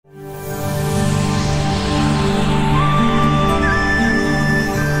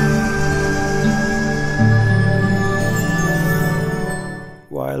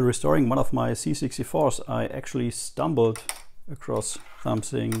restoring one of my C64s, I actually stumbled across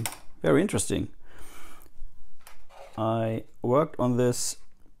something very interesting. I worked on this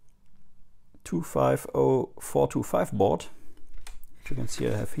 250425 board. As you can see,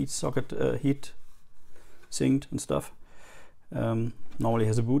 I have heat sinked and stuff. Normally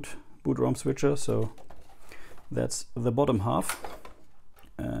has a boot ROM switcher, so that's the bottom half.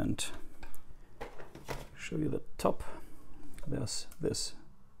 And show you the top. There's this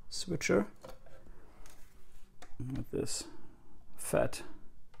switcher with this fat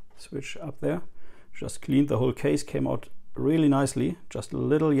switch up there. Just cleaned the whole case, came out really nicely, just a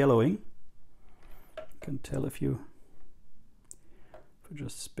little yellowing. You can tell if you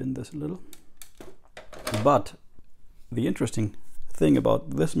just spin this a little. But the interesting thing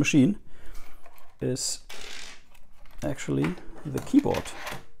about this machine is actually the keyboard,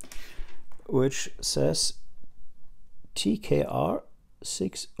 which says TKR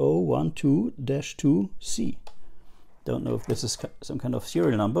 6012-2C. Don't know if this is some kind of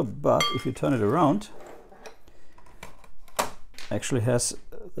serial number, but if you turn it around, actually has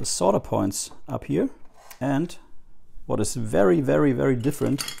the solder points up here. And what is very, very, very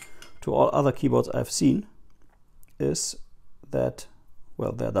different to all other keyboards I've seen is that,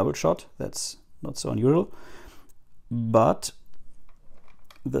 well, they're double shot. That's not so unusual, but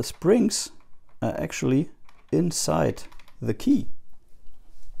the springs are actually inside the key,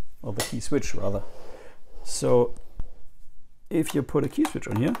 or the key switch rather. So if you put a key switch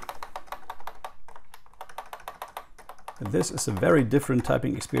on here, this is a very different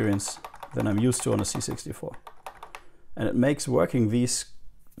typing experience than I'm used to on a C64. And it makes working this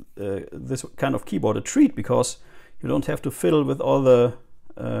kind of keyboard a treat, because you don't have to fiddle with all the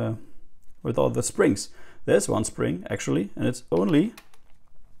springs. There's one spring actually, and it's only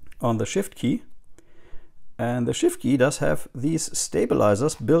on the shift key. And the shift key does have these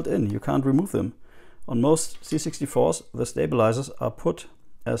stabilizers built in. You can't remove them. On most C64s, the stabilizers are put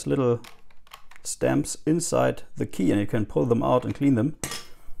as little stamps inside the key, and you can pull them out and clean them.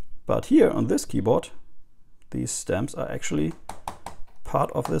 But here on this keyboard, these stamps are actually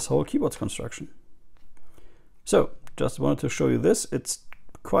part of this whole keyboard's construction. So just wanted to show you this. It's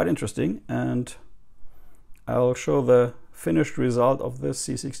quite interesting, and I'll show the finished result of this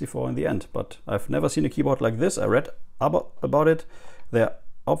C64 in the end. But I've never seen a keyboard like this. I read about it. There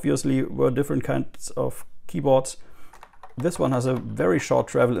obviously were different kinds of keyboards. This one has a very short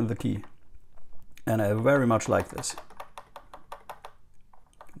travel in the key, and I very much like this.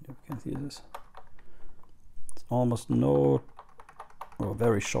 You can see this. It's almost no, or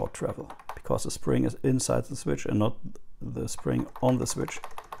very short travel, because the spring is inside the switch and not the spring on the switch.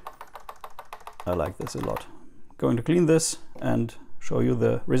 I like this a lot. Going to clean this and show you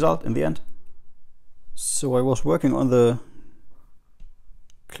the result in the end. So I was working on the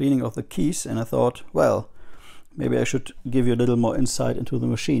cleaning of the keys, and I thought, well, maybe I should give you a little more insight into the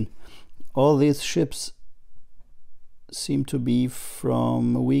machine. All these ships seem to be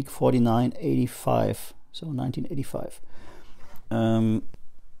from week 4985, so 1985.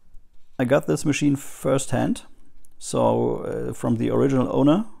 I got this machine firsthand, so from the original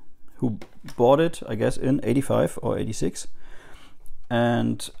owner, who bought it, I guess, in 85 or 86.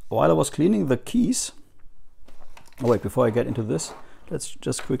 And while I was cleaning the keys, oh wait, before I get into this, let's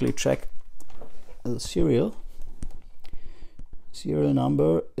just quickly check the serial. Serial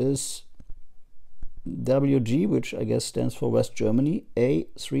number is WG, which I guess stands for West Germany,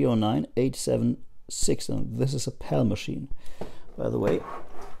 A309876, and this is a PAL machine, by the way.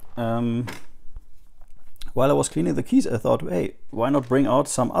 While I was cleaning the keys, I thought, hey, why not bring out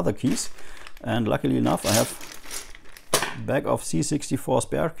some other keys? And luckily enough, I have a bag of C64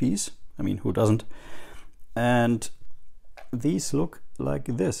 spare keys. I mean, who doesn't? And these look like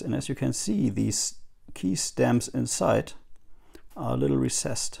this. And as you can see, these key stamps inside are a little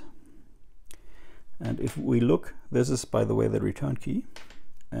recessed. And if we look, this is, by the way, the return key.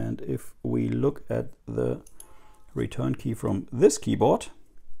 And if we look at the return key from this keyboard,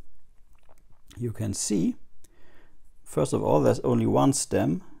 you can see, first of all, there's only one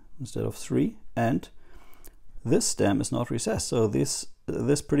stem instead of three, and this stem is not recessed. So this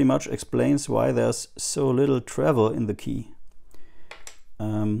pretty much explains why there's so little travel in the key.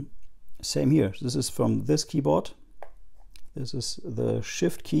 Same here. This is from this keyboard. This is the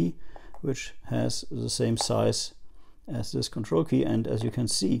shift key, which has the same size as this control key, and as you can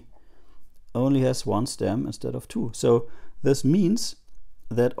see, only has one stem instead of two. So this means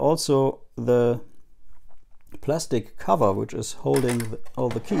that also the plastic cover, which is holding all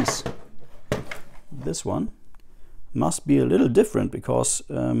the keys, this one, must be a little different, because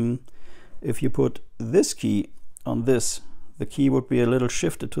if you put this key on this the key would be a little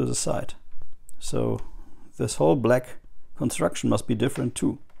shifted to the side. So this whole black construction must be different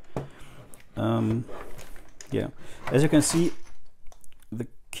too. Yeah, as you can see, the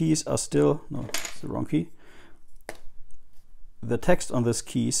keys are still, no, it's the wrong key. The text on this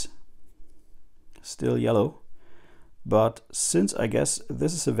keys still yellow, but since I guess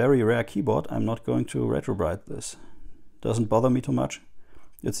this is a very rare keyboard, I'm not going to retrobrite this. Doesn't bother me too much.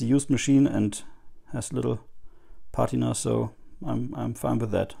 It's a used machine and has little patina, so I'm fine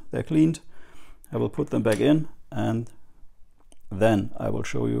with that. They're cleaned. I will put them back in and then I will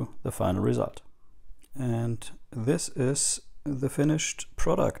show you the final result. And this is the finished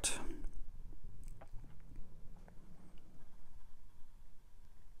product.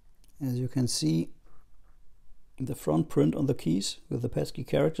 As you can see, the front print on the keys with the pesky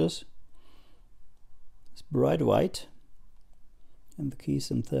characters is bright white, and the keys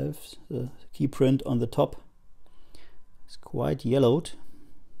themselves, the key print on the top is quite yellowed.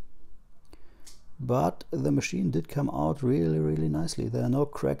 But the machine did come out really nicely. There are no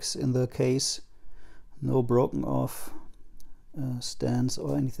cracks in the case, no broken off stands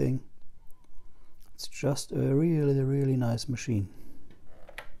or anything. It's just a really nice machine.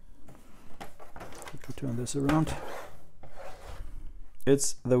 Let me turn this around.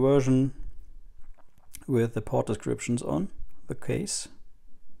 It's the version with the port descriptions on the case.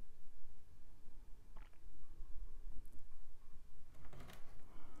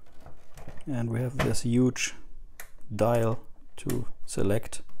 And we have this huge dial to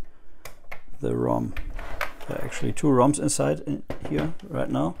select the ROM. There are actually two ROMs inside here right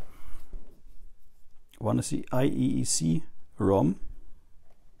now. One is the IEEC ROM.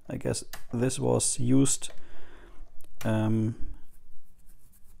 I guess this was used to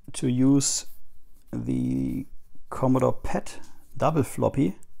use the Commodore PET double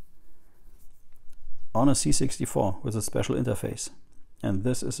floppy on a C64 with a special interface. And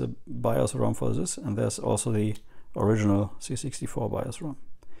this is a BIOS ROM for this, and there's also the original C64 BIOS ROM.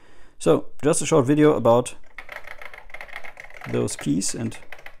 So just a short video about those keys, and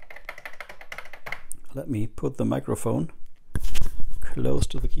let me put the microphone close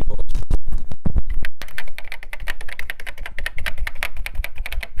to the keyboard.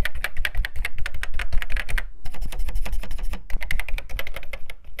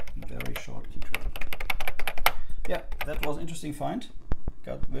 Very short key travel. Yeah, that was an interesting find.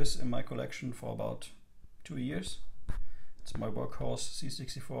 Got this in my collection for about 2 years. It's my workhorse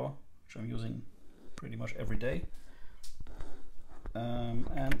C64, which I'm using pretty much every day.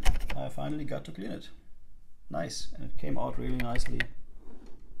 And I finally got to clean it. Nice, and it came out really nicely.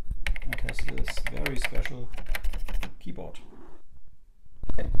 It has this very special keyboard.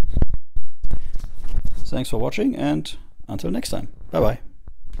 Okay. Thanks for watching, and until next time. Bye bye.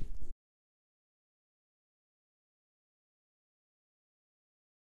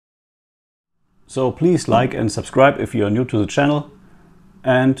 So please like and subscribe if you are new to the channel,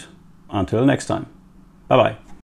 and until next time. Bye bye.